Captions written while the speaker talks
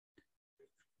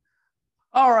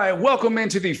All right, welcome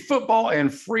into the Football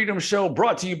and Freedom Show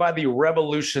brought to you by the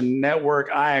Rebelution Network.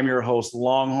 I am your host,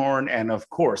 Longhorn. And of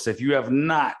course, if you have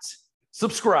not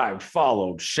subscribed,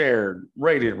 followed, shared,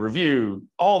 rated, reviewed,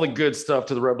 all the good stuff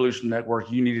to the Rebelution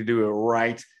Network, you need to do it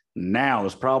right now.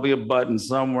 There's probably a button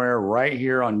somewhere right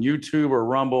here on YouTube or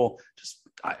Rumble.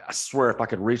 I swear, if I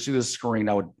could reach through the screen,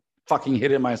 I would fucking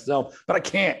hit it myself, but I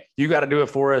can't. You got to do it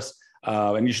for us.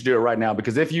 And you should do it right now,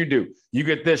 because if you do, you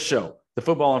get this show, the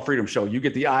Football and Freedom Show. You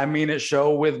get the I Mean It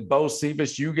Show with Bo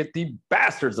Cephas. You get the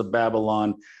Bastards of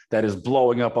Babylon that is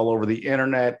blowing up all over the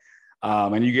internet.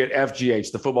 And you get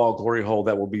FGH, the Football Glory Hole,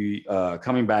 that will be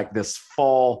coming back this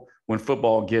fall when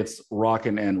football gets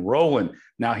rocking and rolling.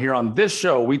 Now, here on this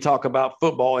show, we talk about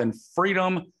football and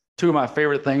freedom, two of my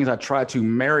favorite things. I try to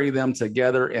marry them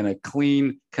together in a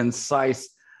clean, concise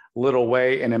little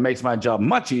way, and it makes my job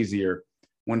much easier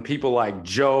when people like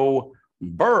Joe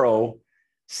Burrow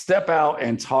step out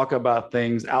and talk about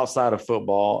things outside of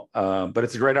football. But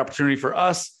it's a great opportunity for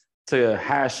us to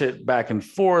hash it back and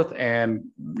forth and,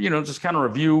 just kind of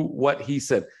review what he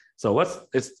said. So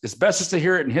it's best just to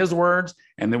hear it in his words,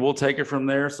 and then we'll take it from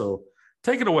there. So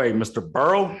take it away, Mr.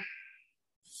 Burrow.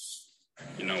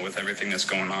 With everything that's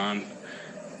going on,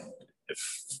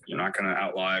 if you're not going to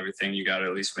outlaw everything, you got to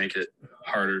at least make it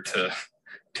harder to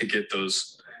get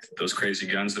those crazy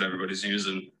guns that everybody's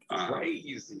using.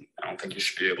 Crazy. I don't think you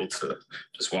should be able to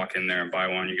just walk in there and buy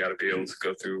one. You got to be able to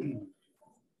go through,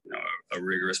 a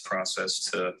rigorous process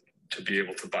to be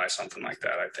able to buy something like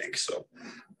that, I think. So,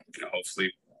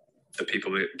 hopefully the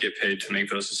people that get paid to make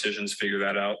those decisions figure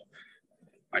that out.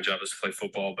 My job is to play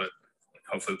football, but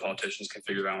hopefully the politicians can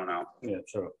figure that one out. Yeah,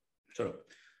 shut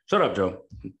up, Joe.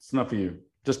 It's enough for you.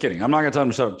 Just kidding. I'm not going to tell him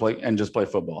to shut up and just play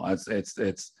football.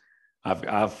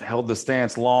 I've held the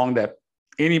stance long that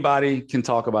anybody can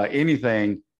talk about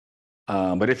anything,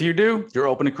 but if you do, you're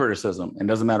open to criticism. And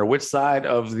doesn't matter which side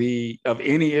of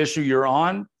any issue you're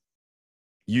on,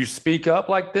 you speak up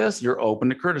like this, you're open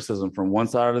to criticism from one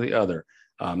side or the other.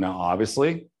 Now,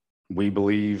 obviously, we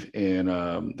believe in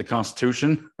the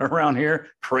Constitution around here.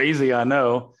 Crazy, I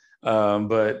know,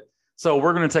 but so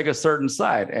we're going to take a certain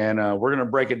side, and we're going to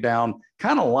break it down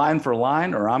kind of line for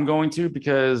line, or I'm going to,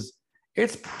 because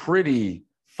it's pretty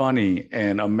funny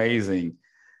and amazing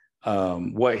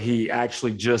what he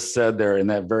actually just said there in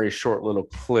that very short little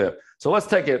clip. So let's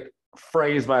take it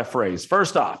phrase by phrase.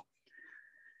 First off,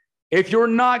 if you're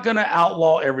not going to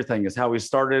outlaw everything, is how we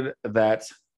started that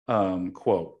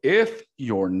quote. If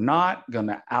you're not going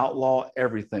to outlaw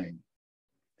everything,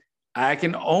 I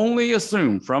can only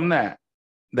assume from that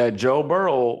Joe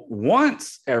Burrow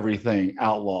wants everything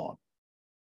outlawed.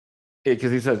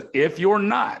 Because he says, if you're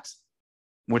not,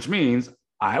 which means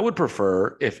I would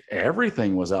prefer if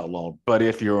everything was outlawed, but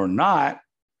if you're not,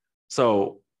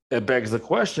 so it begs the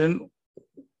question,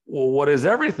 well, what is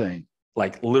everything?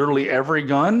 Like literally every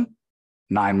gun,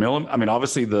 9mm. I mean,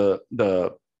 obviously the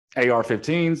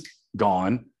AR-15s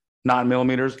gone,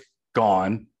 9mm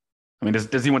gone. I mean,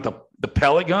 does he want the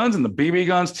pellet guns and the BB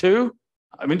guns too?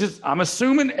 I mean, I'm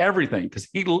assuming everything, because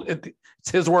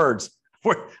it's his words.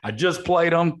 I just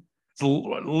played them. It's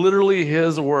literally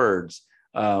his words.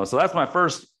 So that's my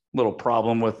first little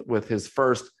problem with his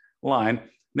first line.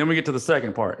 Then we get to the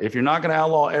second part. If you're not going to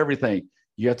outlaw everything,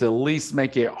 you have to at least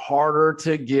make it harder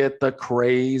to get the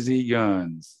crazy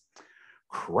guns.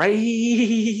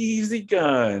 Crazy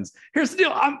guns. Here's the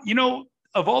deal.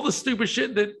 Of all the stupid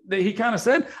shit that he kind of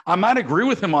said, I might agree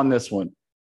with him on this one.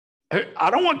 I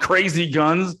don't want crazy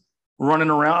guns running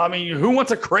around. I mean, who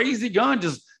wants a crazy gun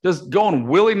just going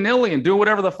willy-nilly and do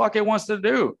whatever the fuck it wants to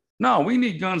do? No, we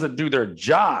need guns that do their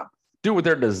job, do what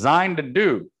they're designed to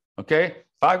do. Okay,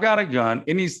 if I've got a gun,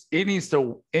 it needs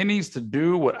to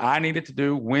do what I need it to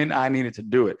do when I need it to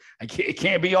do it. It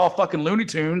can't be all fucking Looney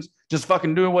Tunes just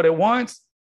fucking doing what it wants.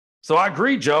 So I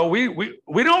agree, Joe.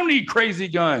 We don't need crazy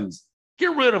guns.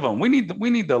 Get rid of them. We need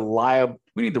the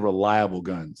reliable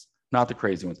guns, not the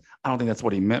crazy ones. I don't think that's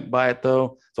what he meant by it,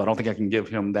 though. So I don't think I can give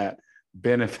him that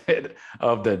benefit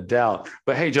of the doubt.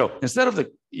 But hey, Joe, instead of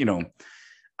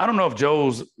I don't know if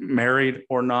Joe's married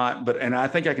or not, and I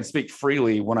think I can speak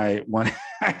freely when I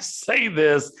say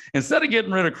this. Instead of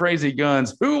getting rid of crazy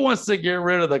guns, who wants to get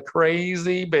rid of the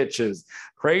crazy bitches?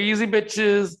 Crazy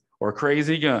bitches or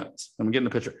crazy guns? Let me get in the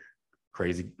picture.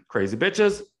 Crazy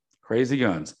bitches, crazy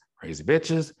guns. Crazy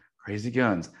bitches, crazy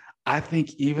guns. I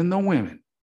think even the women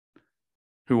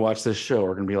who watch this show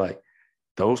are going to be like,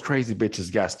 those crazy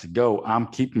bitches got to go. I'm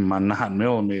keeping my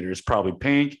 9mm. It's probably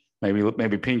pink.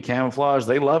 Maybe pink camouflage.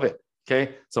 They love it.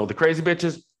 Okay. So the crazy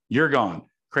bitches, you're gone.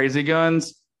 Crazy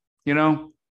guns,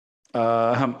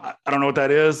 I don't know what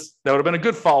that is. That would have been a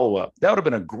good follow-up. That would have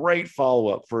been a great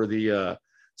follow-up for the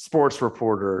sports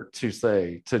reporter to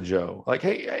say to Joe, like,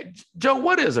 hey, Joe,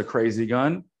 what is a crazy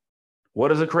gun? What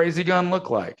does a crazy gun look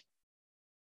like?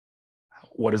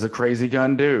 What does a crazy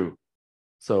gun do?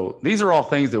 So these are all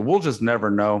things that we'll just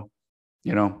never know,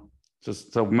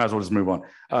 just so we might as well just move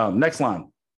on. Next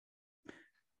line.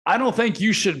 I don't think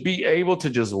you should be able to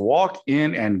just walk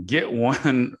in and get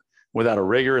one without a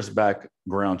rigorous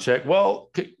background check.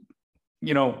 Well,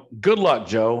 good luck,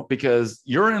 Joe, because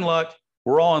you're in luck.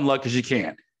 We're all in luck because you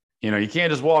can't. You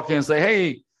can't just walk in and say,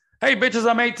 hey, bitches,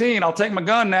 I'm 18. I'll take my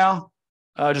gun now.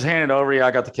 Just hand it over. Yeah,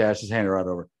 I got the cash. Just hand it right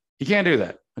over. You can't do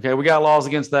that. Okay, we got laws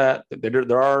against that.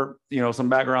 There are, some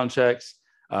background checks.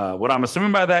 What I'm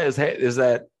assuming by that is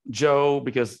that Joe,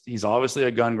 because he's obviously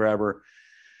a gun grabber,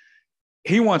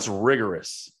 he wants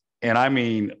rigorous, and I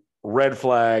mean red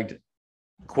flagged,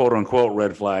 quote unquote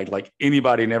red flagged. Like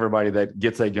anybody and everybody that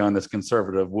gets a gun that's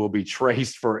conservative will be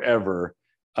traced forever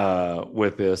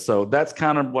with this. So that's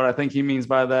kind of what I think he means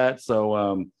by that.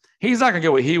 So he's not gonna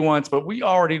get what he wants, but we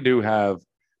already do have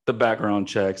the background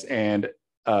checks. And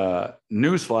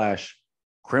newsflash,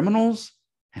 criminals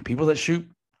and people that shoot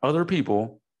other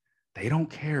people, they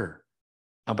don't care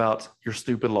about your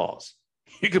stupid laws.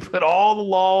 You can put all the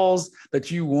laws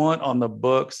that you want on the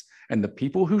books, and the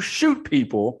people who shoot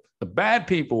people, the bad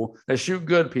people that shoot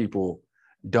good people,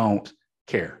 don't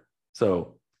care.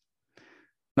 So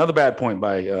another bad point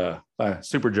by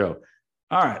Super Joe.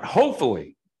 All right,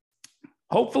 hopefully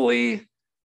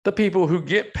the people who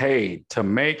get paid to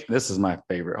make, this is my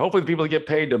favorite, hopefully the people that get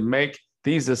paid to make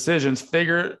these decisions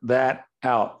figure that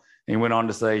out. And he went on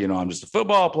to say, I'm just a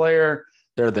football player.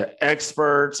 They're the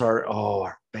experts,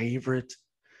 our favorite.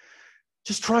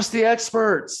 Just trust the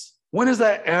experts. When has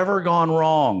that ever gone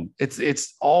wrong?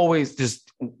 It's always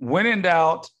just, when in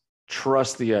doubt,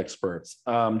 trust the experts.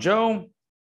 Joe,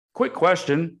 quick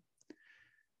question.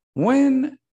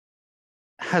 When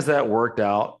has that worked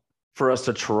out for us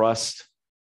to trust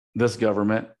this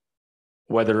government,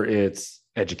 whether it's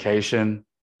education?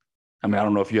 I mean, I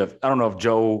don't know if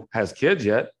Joe has kids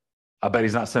yet. I bet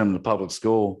he's not sending them to public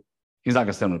school. He's not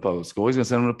going to send them to public school. He's going to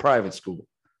send them to private school.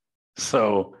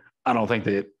 So I don't think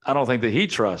that he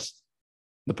trusts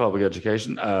the public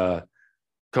education.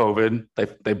 COVID,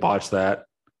 they botched that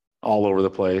all over the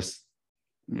place.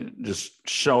 Just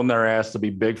shown their ass to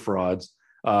be big frauds.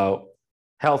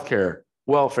 Healthcare,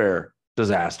 welfare,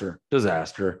 disaster.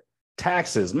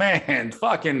 Taxes, man,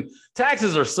 fucking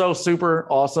taxes are so super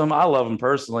awesome. I love them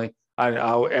personally. I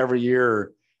every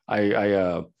year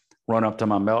I run out to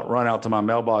my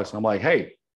mailbox and I'm like,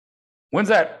 hey, when's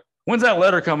that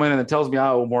letter come in and it tells me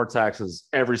I owe more taxes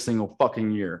every single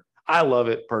fucking year? I love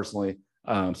it personally.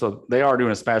 So they are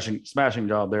doing a smashing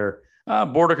job there.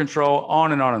 Border control,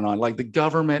 on and on and on. Like, the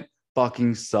government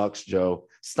fucking sucks, Joe.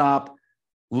 Stop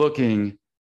looking.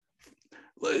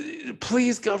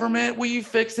 Please, government, will you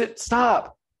fix it?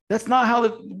 Stop. That's not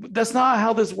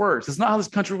how this works. It's not how this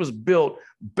country was built,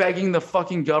 begging the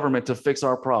fucking government to fix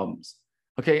our problems.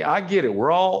 Okay, I get it.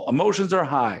 Emotions are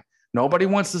high. Nobody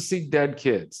wants to see dead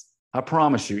kids. I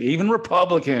promise you. Even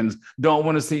Republicans don't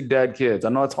want to see dead kids. I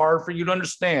know it's hard for you to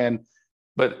understand,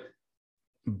 but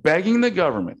begging the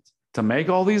government to make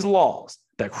all these laws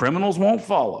that criminals won't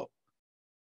follow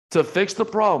to fix the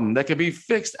problem that could be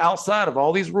fixed outside of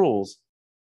all these rules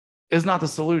is not the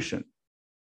solution.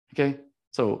 Okay,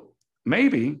 so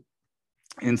maybe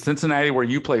in Cincinnati, where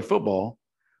you play football,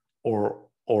 or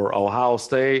Ohio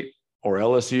State or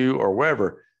LSU or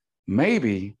wherever,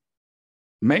 maybe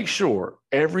make sure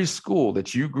every school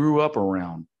that you grew up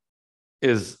around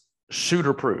is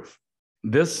shooter proof.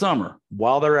 This summer,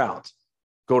 while they're out,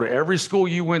 go to every school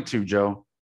you went to, Joe,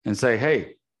 and say,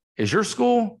 hey, is your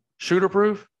school shooter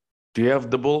proof? Do you have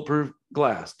the bulletproof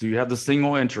glass? Do you have the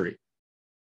single entry?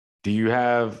 Do you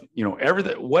have,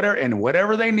 everything,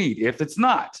 whatever they need? If it's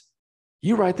not,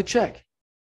 you write the check.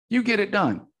 You get it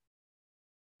done.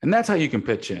 And that's how you can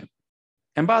pitch in.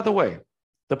 And by the way,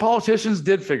 the politicians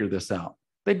did figure this out.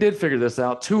 They did figure this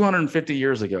out 250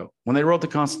 years ago when they wrote the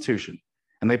Constitution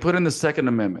and they put in the Second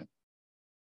Amendment.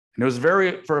 And it was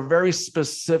for a very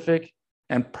specific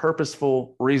and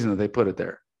purposeful reason that they put it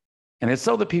there. And it's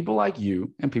so that people like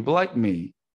you and people like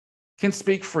me can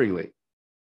speak freely.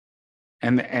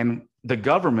 And the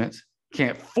government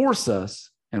can't force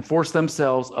us and force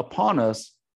themselves upon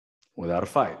us without a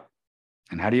fight.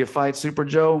 And how do you fight, Super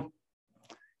Joe?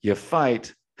 You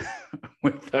fight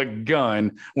with a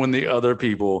gun when the other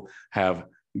people have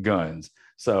guns.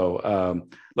 So,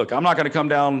 look, I'm not going to come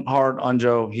down hard on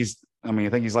Joe. I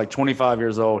think he's like 25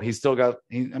 years old. He's still got,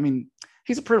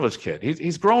 he's a privileged kid.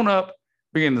 He's grown up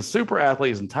being the super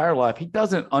athlete his entire life, he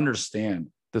doesn't understand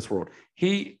this world.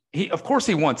 He of course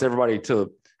he wants everybody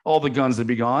to all the guns to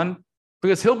be gone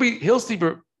because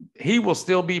he will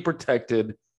still be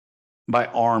protected by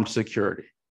armed security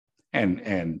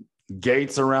and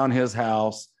gates around his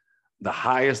house, the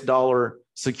highest dollar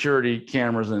security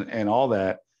cameras and all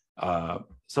that.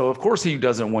 So of course he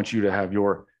doesn't want you to have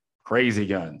your crazy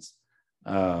guns.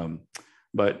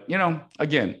 But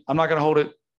again, I'm not going to hold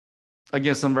it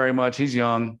against him very much. He's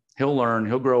young. He'll learn.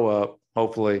 He'll grow up,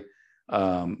 hopefully.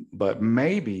 But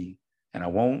maybe, and I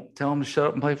won't tell him to shut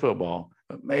up and play football,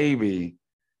 but maybe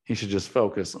he should just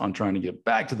focus on trying to get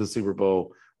back to the Super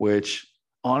Bowl, which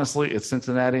honestly, it's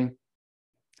Cincinnati.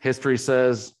 History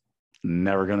says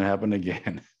never going to happen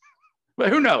again. But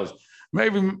who knows?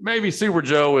 Maybe Super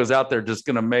Joe is out there just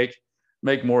going to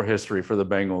make more history for the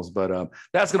Bengals. But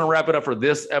that's going to wrap it up for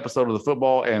this episode of the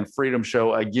Football and Freedom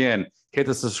Show. Again, hit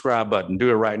the subscribe button. Do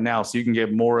it right now so you can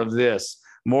get more of this,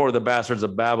 more of the Bastards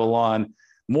of Babylon,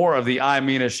 more of the I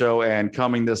Mean It Show, and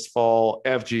coming this fall,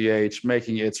 FGH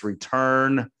making its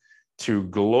return to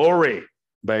glory,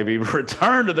 baby.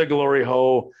 Return to the glory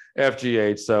hole,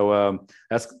 FGH. So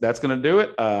that's going to do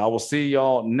it. I will see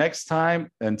y'all next time.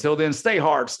 Until then, stay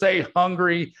hard, stay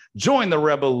hungry, join the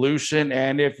revolution.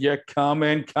 And if you're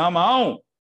coming, come on.